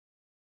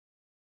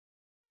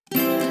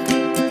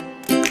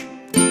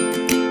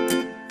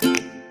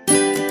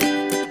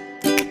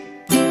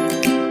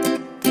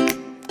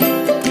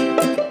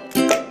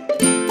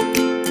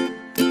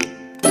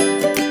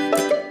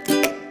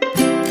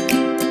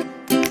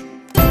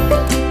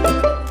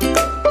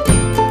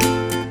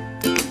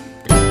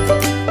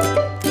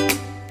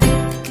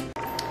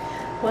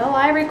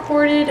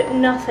did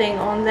nothing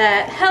on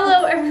that.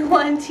 Hello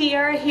everyone,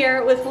 Tiara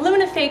here with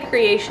Fae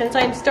Creations.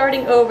 I'm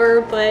starting over,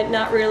 but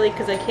not really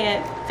because I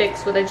can't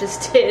fix what I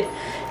just did.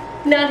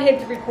 Not hit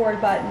the record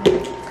button.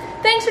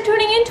 Thanks for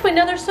tuning in to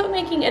another soap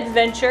making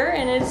adventure,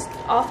 and it's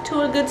off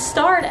to a good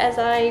start as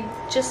I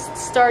just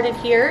started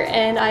here,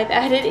 and I've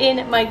added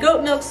in my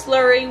goat milk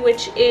slurry,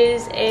 which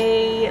is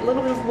a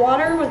little bit of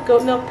water with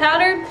goat milk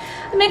powder.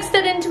 I mixed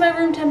that into my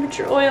room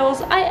temperature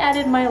oils. I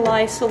added my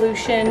lye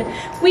solution.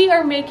 We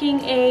are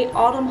making a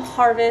autumn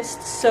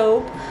harvest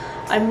soap.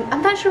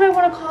 I'm not sure if I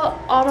want to call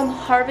it autumn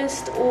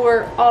harvest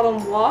or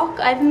autumn walk.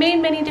 I've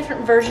made many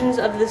different versions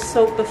of this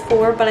soap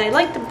before, but I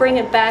like to bring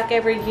it back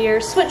every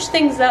year, switch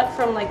things up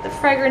from like the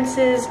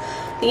fragrances,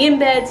 the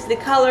embeds, the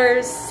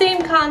colors,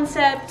 same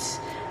concept.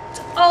 It's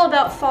all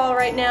about fall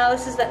right now.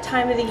 This is that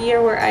time of the year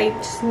where I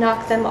just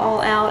knock them all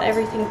out.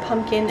 Everything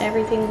pumpkin,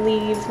 everything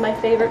leaves. My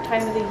favorite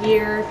time of the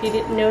year, if you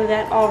didn't know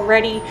that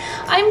already.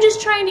 I'm just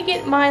trying to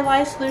get my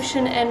lye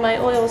solution and my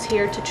oils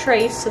here to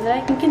trace so that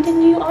I can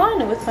continue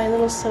on with my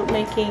little soap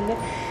making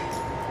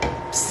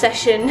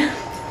session.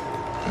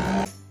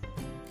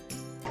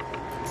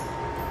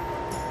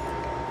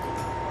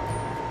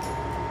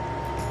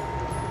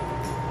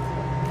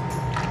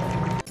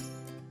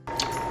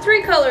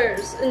 Three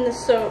colors in the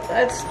soap.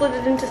 I've split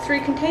it into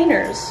 3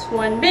 containers.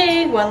 One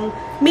big, one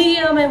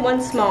medium, and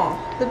one small.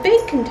 The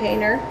big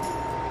container,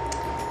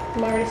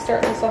 I'm already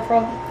starting this off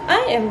wrong.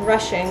 I am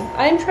rushing.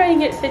 I'm trying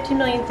to get 50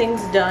 million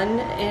things done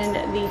in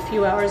the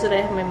few hours that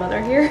I have my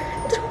mother here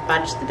to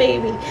watch the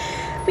baby.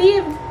 We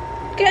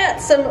have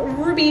got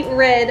some Ruby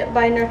Red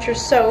by Nurture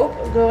soap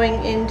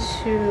going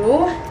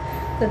into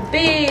the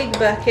big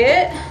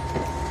bucket.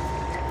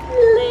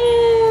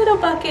 Little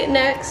bucket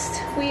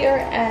next. We are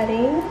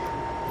adding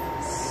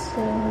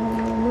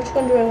which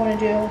one do I want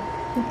to do?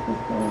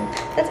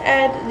 Let's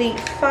add the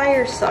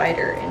fire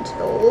cider into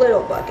the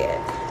little bucket.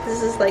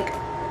 This is like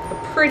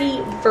a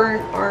pretty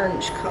burnt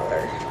orange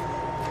color.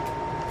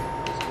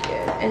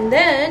 Good. And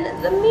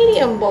then the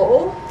medium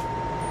bowl,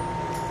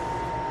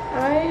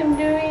 I am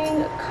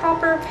doing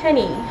Copper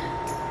Penny,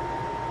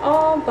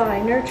 all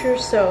by Nurture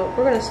soap.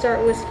 We're going to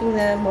start whisking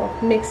them, well,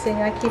 mixing.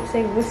 I keep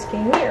saying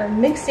whisking. We are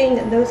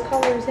mixing those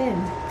colors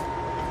in.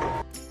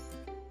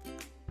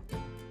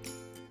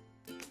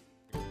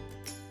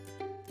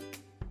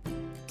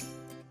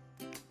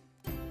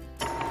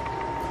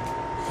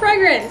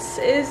 Fragrance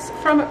is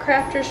from a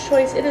crafter's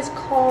choice. It is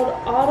called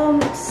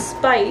Autumn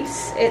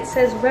Spice. It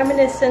says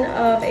reminiscent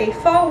of a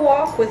fall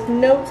walk with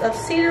notes of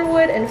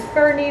cedarwood and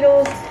fir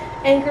needles,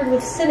 anchored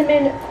with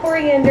cinnamon,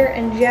 coriander,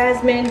 and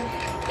jasmine.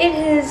 It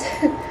is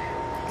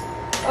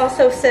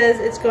also says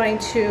it's going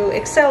to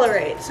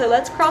accelerate. So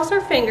let's cross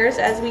our fingers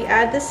as we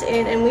add this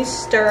in and we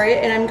stir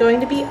it. And I'm going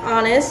to be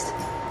honest,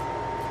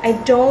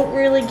 I don't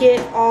really get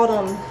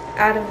autumn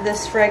out of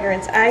this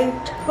fragrance. I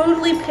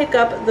totally pick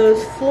up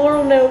those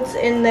floral notes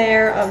in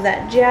there of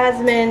that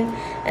jasmine,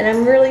 and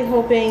I'm really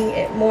hoping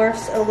it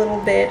morphs a little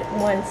bit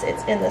once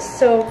it's in the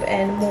soap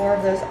and more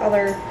of those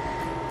other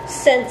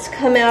scents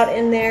come out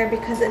in there,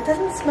 because it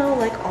doesn't smell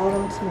like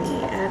autumn to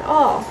me at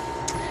all.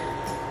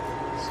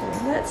 So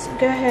let's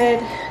go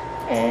ahead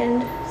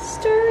and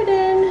stir it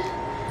in.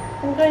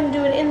 I'm going to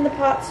do an in the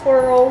pot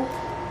swirl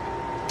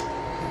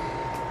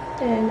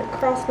and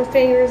cross my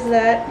fingers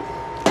that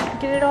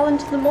get it all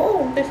into the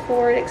mold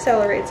before it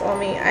accelerates on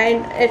me.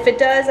 If it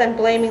does, I'm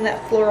blaming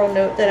that floral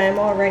note that I'm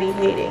already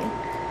hating.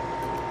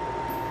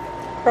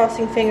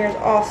 Crossing fingers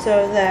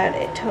also that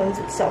it tones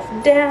itself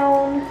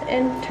down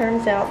and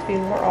turns out to be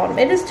more autumn.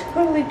 It is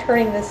totally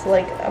turning this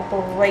like a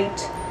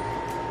bright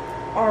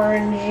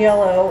orange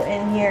yellow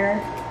in here.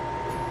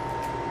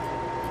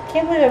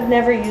 Can't believe I've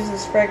never used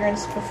this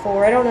fragrance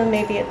before. I don't know,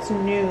 maybe it's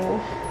new.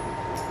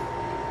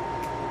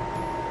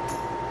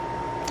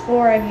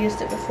 Or I've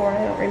used it before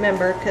and I don't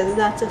remember, because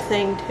that's a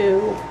thing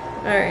too.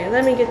 Alright,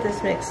 let me get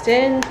this mixed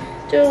in.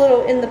 Do a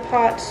little in the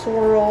pot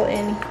swirl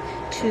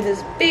into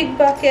this big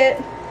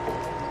bucket.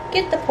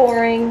 Get the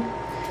pouring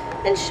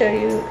and show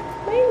you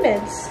my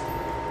embeds.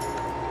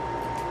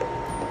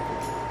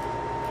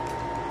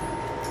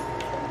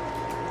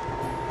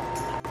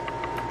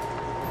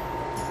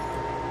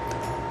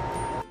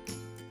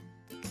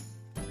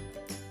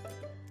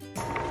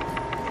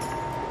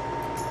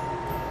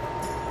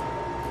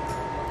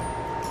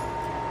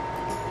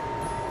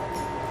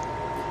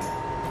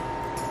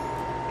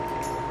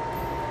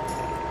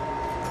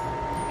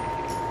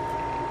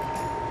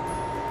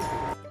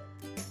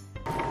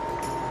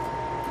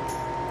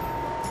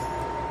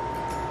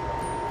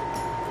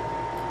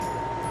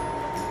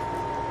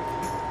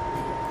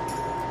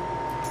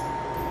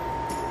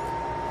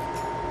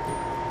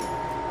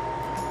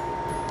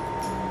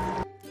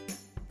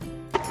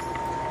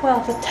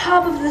 Well, the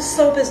top of this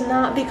soap is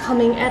not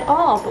becoming at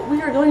all, but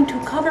we are going to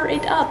cover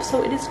it up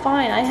so it is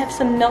fine. I have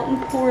some melt and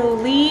pour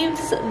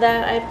leaves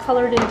that I've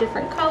colored in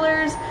different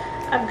colors.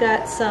 I've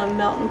got some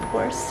melt and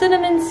pour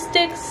cinnamon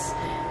sticks,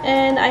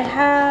 and I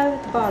have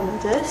at the bottom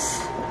of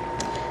this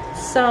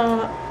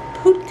some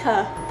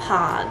putka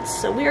pods.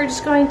 So we are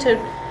just going to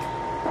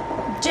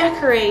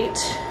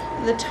decorate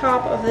the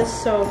top of this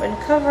soap and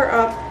cover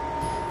up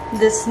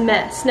this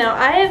mess. Now,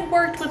 I have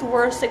worked with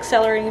worse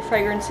accelerating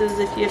fragrances.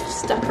 If you've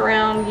stuck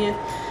around, you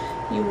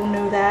will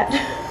know that.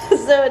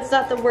 So it's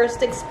not the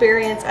worst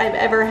experience I've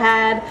ever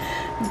had,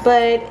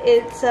 but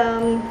it's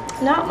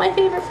not my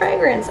favorite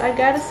fragrance. I've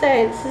got to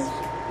say, this is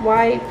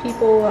why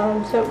people,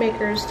 soap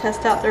makers,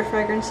 test out their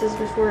fragrances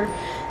before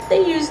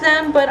they use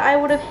them. But I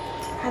would have,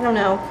 I don't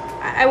know,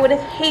 I would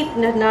have hated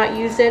to not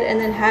use it and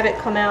then have it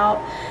come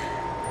out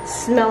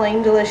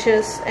smelling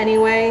delicious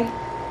anyway.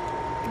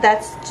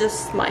 That's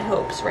just my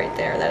hopes right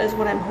there. That is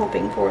what I'm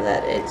hoping for,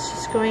 that it's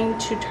just going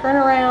to turn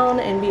around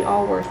and be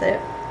all worth it.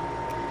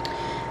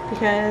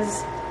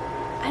 Because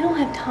I don't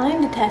have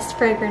time to test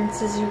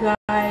fragrances, you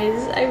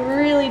guys. I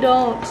really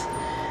don't.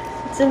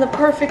 It's in the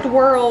perfect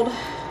world.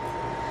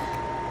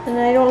 And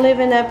I don't live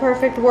in that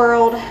perfect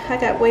world. I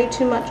got way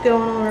too much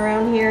going on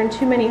around here and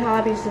too many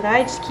hobbies that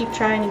I just keep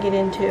trying to get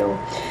into.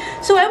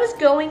 So I was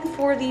going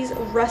for these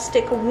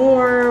rustic,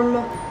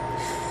 warm,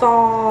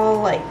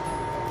 fall, like,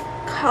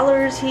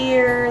 colors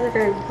here. They're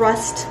very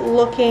rust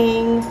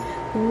looking,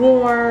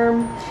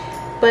 warm.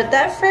 But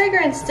that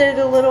fragrance did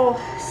a little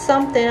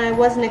something I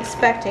wasn't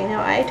expecting.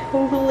 Now, I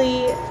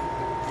totally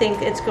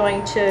think it's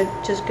going to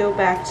just go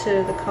back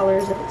to the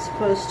colors that it's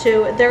supposed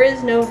to. There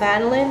is no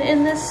vanillin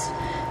in this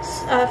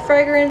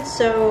fragrance,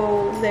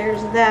 so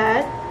there's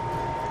that.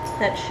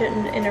 That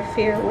shouldn't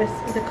interfere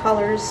with the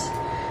colors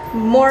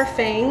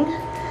morphing.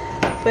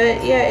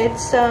 But yeah,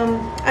 it's,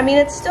 I mean,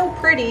 it's still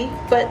pretty,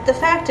 but the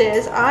fact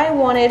is, I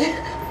wanted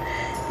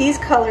these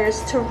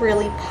colors to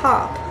really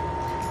pop.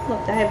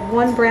 Look, I have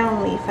one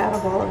brown leaf out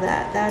of all of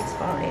that. That's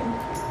fine.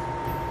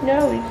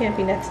 No, you can't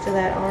be next to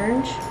that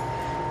orange.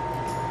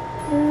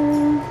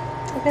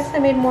 I guess I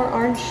made more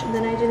orange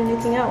than I did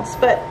anything else,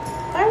 but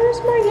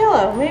there's more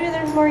yellow. Maybe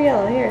there's more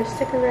yellow. Here,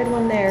 stick a red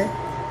one there.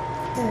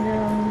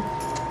 And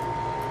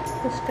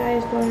this guy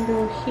is going to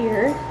go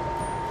here.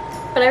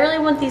 But I really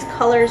want these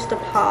colors to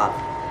pop.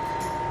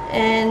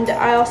 And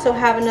I also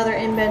have another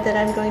embed that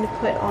I'm going to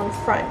put on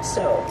front.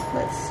 So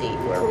let's see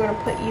where we're going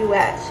to put you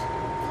at.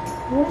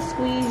 I'm going to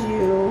squeeze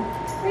you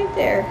right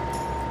there.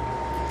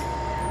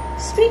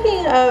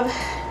 Speaking of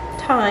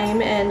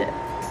time and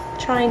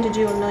trying to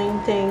do a million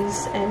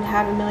things and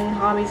have a million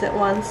hobbies at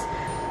once,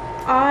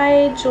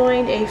 I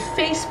joined a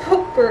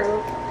Facebook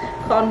group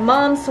called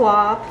Mom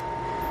Swap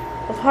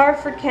of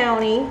Harford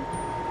County.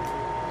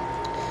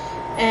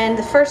 And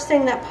the first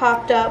thing that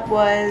popped up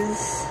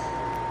was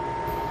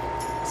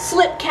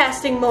slip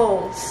casting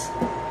molds,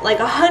 like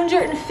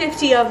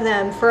 150 of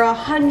them for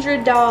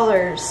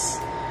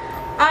 $100.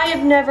 I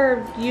have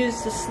never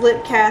used a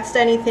slip cast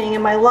anything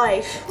in my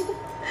life.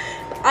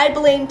 I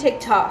blame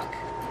TikTok,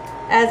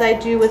 as I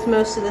do with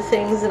most of the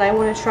things that I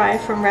want to try,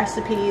 from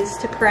recipes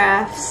to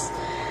crafts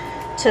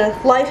to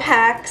life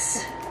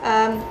hacks.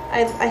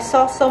 I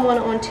saw someone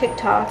on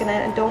TikTok, and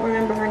I don't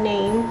remember her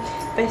name.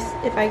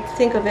 If I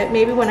think of it,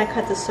 maybe when I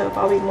cut the soap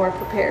I'll be more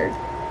prepared.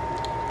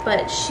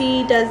 But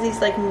she does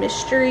these like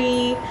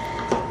mystery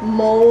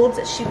molds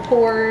that she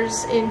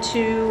pours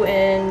into,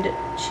 and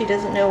she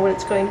doesn't know what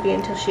it's going to be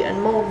until she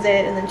unmolds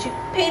it, and then she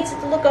paints it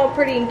to look all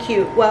pretty and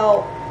cute.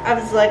 Well, I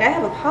was like, I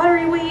have a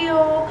pottery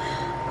wheel,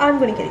 I'm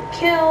going to get a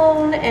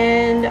kiln,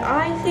 and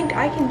I think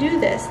I can do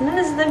this. And that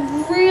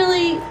is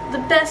really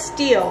the best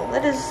deal.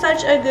 That is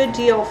such a good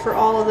deal for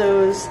all of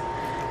those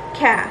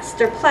casts.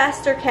 They're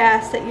plaster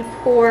casts that you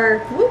pour,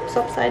 whoops,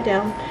 upside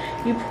down,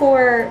 you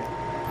pour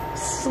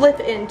slip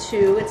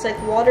into. It's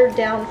like watered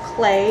down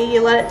clay.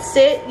 You let it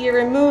sit, you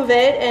remove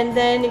it, and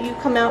then you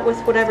come out with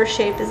whatever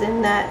shape is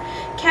in that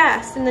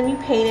cast, and then you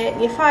paint it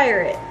and you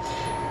fire it.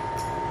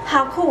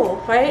 How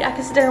cool, right? I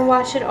could sit there and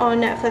watch it on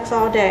Netflix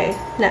all day.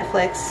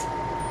 Netflix.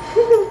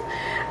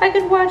 I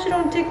could watch it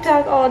on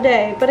TikTok all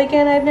day, but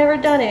again, I've never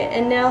done it,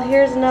 and now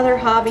here's another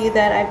hobby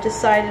that I've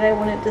decided I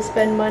wanted to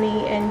spend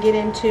money and get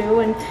into,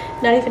 and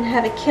not even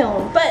have a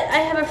kiln. But I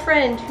have a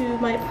friend who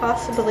might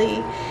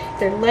possibly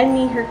either lend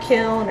me her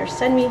kiln or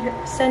send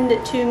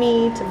it to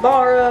me to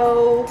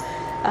borrow,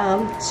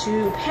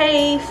 to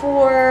pay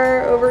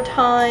for over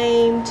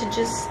time, to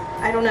just,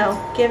 I don't know,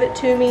 give it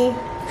to me.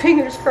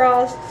 Fingers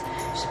crossed.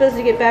 She's supposed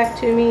to get back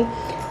to me.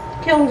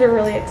 Kilns are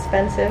really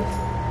expensive.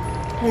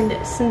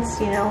 And since,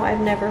 you know, I've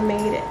never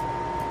made it.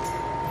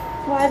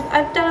 Well,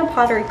 I've done a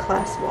pottery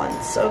class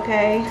once,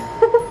 okay?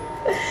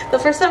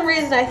 But for some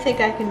reason I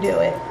think I can do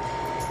it.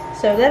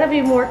 So that'll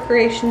be more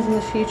creations in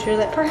the future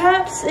that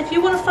perhaps if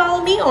you want to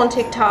follow me on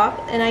TikTok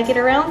and I get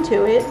around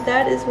to it,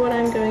 that is what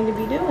I'm going to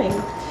be doing.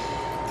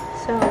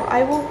 So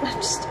I will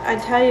just, I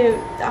tell you,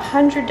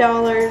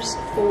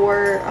 $100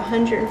 for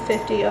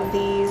 150 of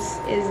these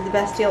is the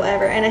best deal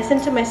ever. And I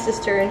sent to my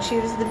sister, and she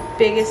was the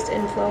biggest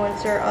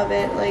influencer of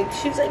it. Like,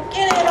 she was like,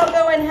 get it, I'll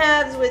go in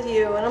halves with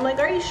you. And I'm like,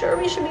 are you sure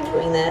we should be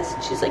doing this?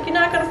 And she's like, you're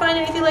not going to find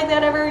anything like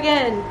that ever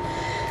again.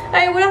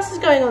 Alright, what else is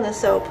going on this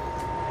soap?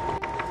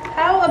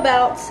 How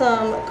about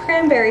some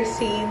cranberry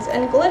seeds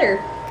and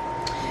glitter?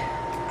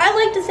 I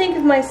like to think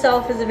of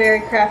myself as a very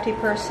crafty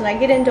person. I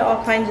get into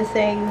all kinds of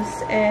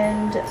things,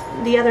 and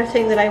the other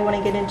thing that I want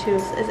to get into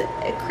is it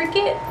a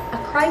cricket? A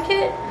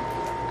cricket?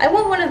 I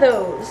want one of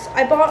those.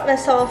 I bought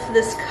myself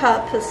this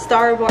cup, a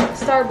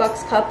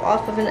Starbucks cup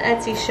off of an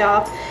Etsy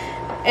shop,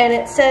 and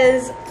it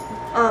says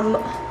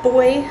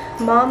Boy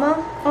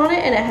Mama on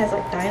it, and it has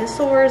like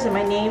dinosaurs and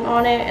my name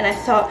on it, and I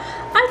thought,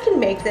 I can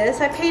make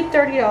this. I paid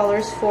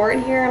 $30 for it,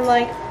 and here I'm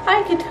like,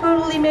 I could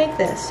totally make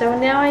this. So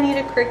now I need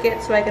a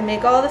Cricut so I can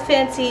make all the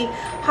fancy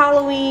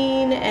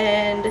Halloween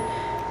and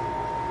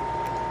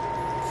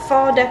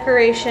fall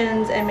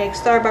decorations and make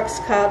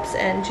Starbucks cups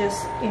and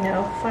just, you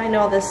know, find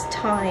all this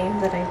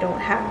time that I don't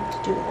have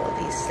to do all of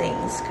these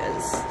things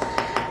because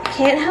I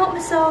can't help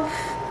myself.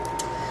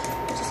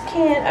 I just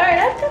can't. Alright,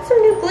 I've got some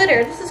new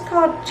glitter. This is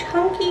called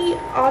Chunky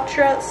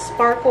Ultra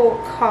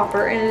Sparkle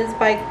Copper, and it is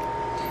by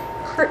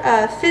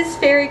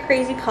FAERIE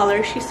Crazy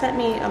Colors. She sent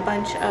me a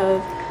bunch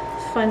of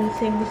fun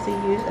things to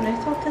use, and I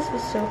thought this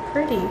was so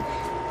pretty.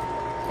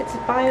 It's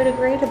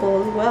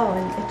biodegradable as well,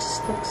 and it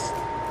just looks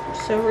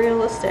so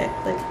realistic.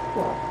 Like,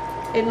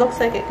 well, it looks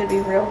like it could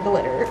be real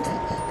glitter.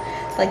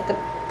 Like the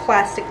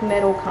plastic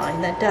metal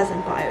kind that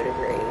doesn't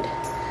biodegrade.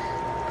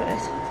 But I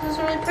thought this was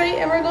really pretty,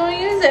 and we're going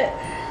to use it.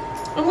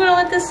 I'm going to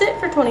let this sit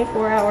for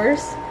 24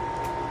 hours.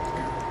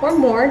 Or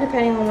more,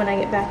 depending on when I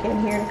get back in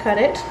here to cut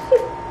it.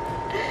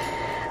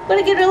 I'm going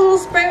to get a little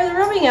spray with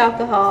rubbing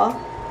alcohol.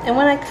 And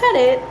when I cut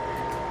it,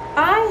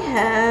 I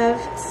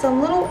have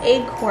some little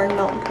acorn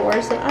melt and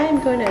pours that I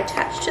am going to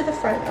attach to the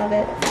front of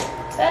it.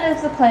 That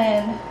is the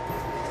plan.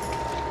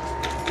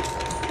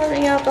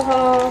 Rubbing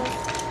alcohol.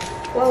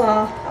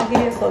 Voila. I'll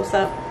give you a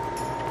close-up.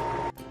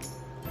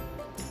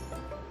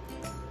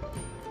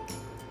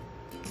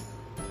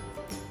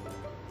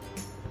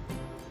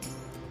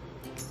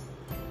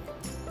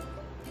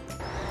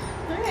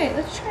 Alright,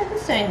 let's try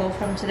this angle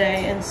from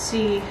today and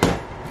see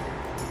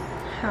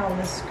how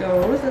this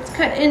goes. Let's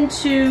cut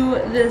into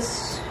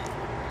this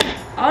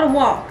Autumn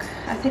Walk.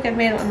 I think I've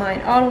made up my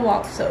mind. Autumn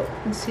Walk soap.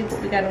 And see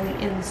what we got on the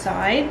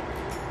inside.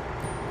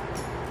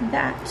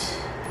 That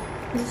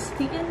is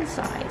the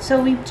inside.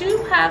 So we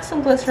do have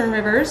some glycerin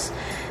rivers.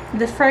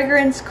 The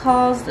fragrance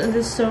caused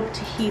the soap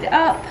to heat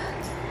up.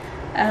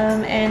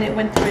 And it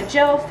went through a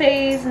gel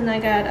phase, and I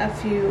got a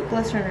few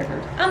glycerin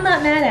rivers. I'm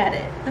not mad at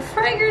it. The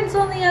fragrance,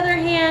 on the other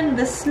hand,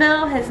 the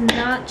smell has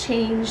not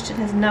changed. It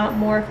has not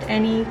morphed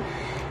any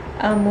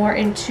more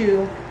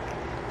into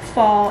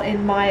fall,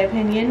 in my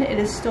opinion. It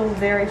is still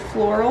very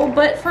floral,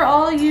 but for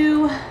all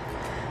you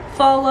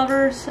fall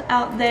lovers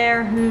out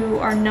there who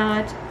are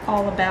not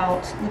all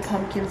about the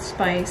pumpkin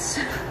spice,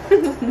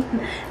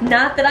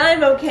 not that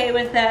I'm okay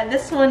with that,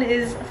 this one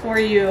is for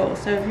you.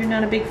 So if you're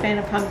not a big fan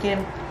of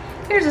pumpkin,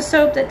 here's a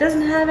soap that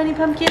doesn't have any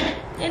pumpkin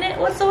in it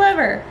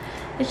whatsoever.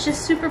 It's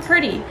just super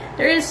pretty.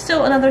 There is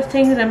still another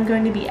thing that I'm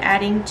going to be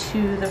adding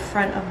to the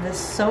front of this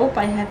soap.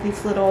 I have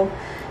these little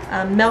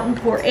melt and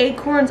pour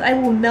acorns. I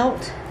will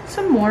melt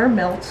some more,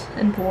 melt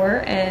and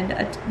pour,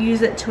 and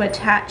use it to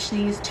attach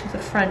these to the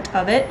front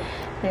of it.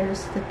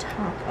 There's the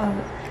top of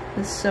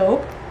the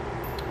soap.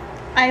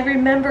 I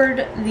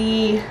remembered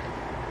the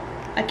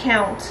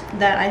account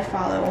that I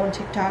follow on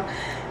TikTok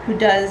who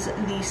does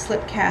the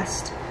slip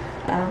cast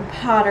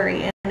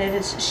pottery, and it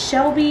is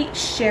Shelby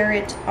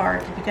Sherritt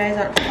Art. If you guys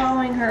aren't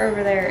following her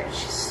over there,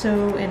 she's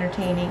so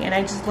entertaining, and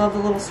I just love the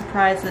little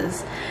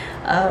surprises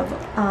of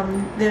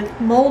the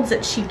molds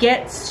that she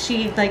gets.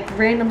 She like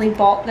randomly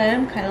bought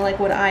them, kind of like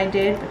what I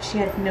did, but she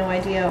had no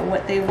idea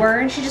what they were,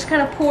 and she just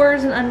kind of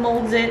pours and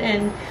unmolds it,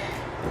 and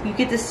you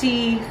get to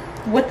see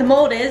what the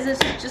mold is.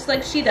 It's just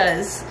like she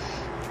does.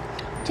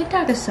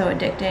 TikTok is so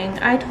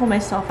addicting. I told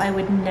myself I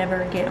would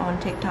never get on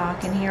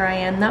TikTok, and here I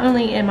am. Not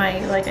only am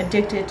I like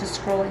addicted to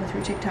scrolling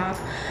through TikTok,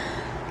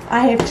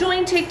 I have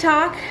joined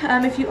TikTok.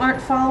 If you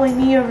aren't following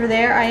me over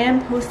there, I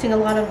am posting a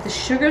lot of the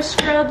sugar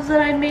scrubs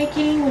that I'm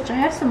making, which I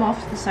have some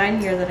off to the side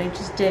here that I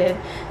just did.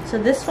 So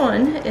this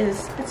one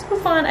is, it's so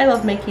fun. I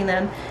love making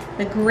them.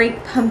 The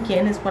Great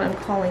Pumpkin is what I'm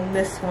calling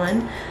this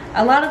one.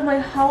 A lot of my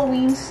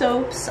Halloween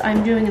soaps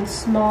I'm doing in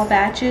small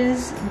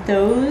batches.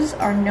 Those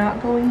are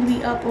not going to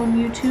be up on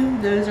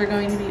YouTube. Those are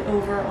going to be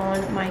over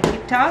on my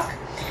TikTok.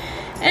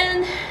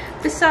 And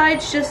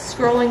besides just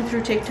scrolling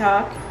through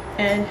TikTok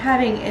and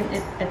having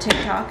a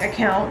TikTok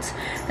account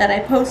that I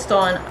post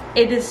on,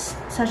 it is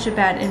such a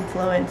bad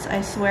influence.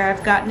 I swear,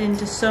 I've gotten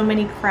into so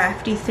many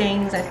crafty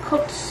things. I've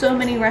cooked so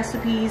many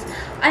recipes.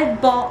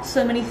 I've bought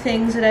so many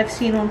things that I've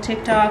seen on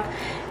TikTok.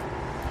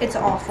 It's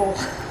awful.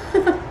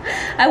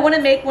 I want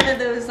to make one of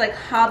those like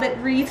Hobbit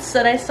wreaths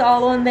that I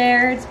saw on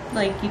there. It's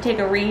like you take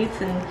a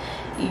wreath and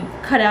you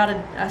cut out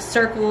a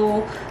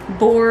circle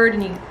board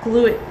and you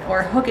glue it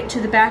or hook it to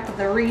the back of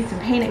the wreath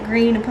and paint it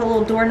green and put a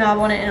little doorknob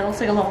on it, and it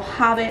looks like a little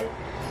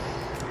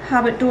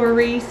Hobbit door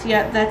wreath.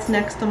 Yeah, that's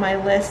next on my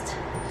list.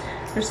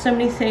 There's so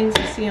many things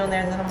I see on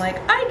there that I'm like,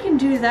 I can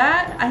do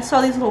that. I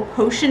saw these little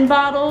potion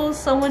bottles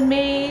someone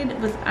made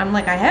with, I'm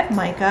like, I have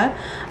mica,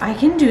 I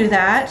can do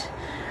that.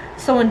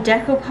 Someone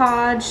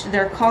decoupaged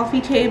their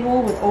coffee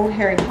table with old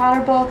Harry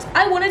Potter books.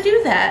 I want to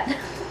do that.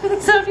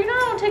 So if you're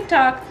not on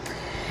TikTok,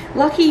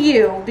 lucky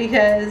you,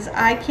 because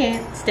I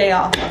can't stay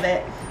off of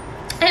it.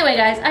 Anyway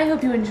guys, I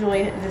hope you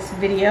enjoyed this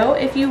video.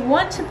 If you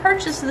want to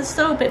purchase the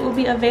soap, it will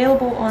be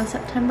available on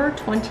September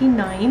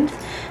 29th.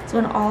 It's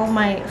when all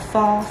my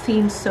fall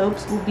themed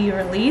soaps will be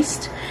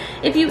released.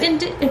 If you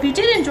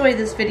did enjoy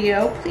this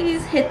video,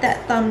 please hit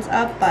that thumbs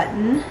up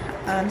button.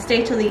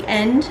 Stay till the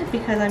end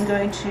because I'm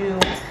going to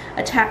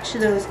attach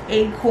those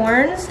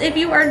acorns. If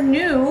you are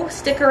new,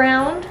 stick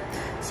around,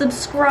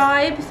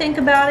 subscribe, think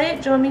about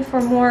it, join me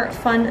for more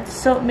fun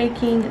soap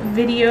making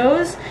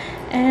videos.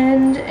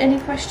 And any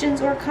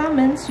questions or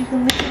comments, you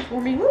can leave them for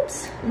me,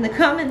 in the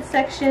comment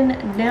section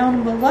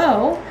down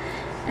below.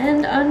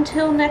 And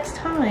until next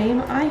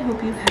time, I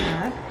hope you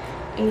have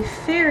a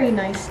very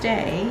nice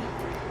day.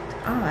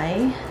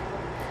 I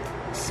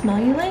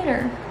smell you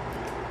later.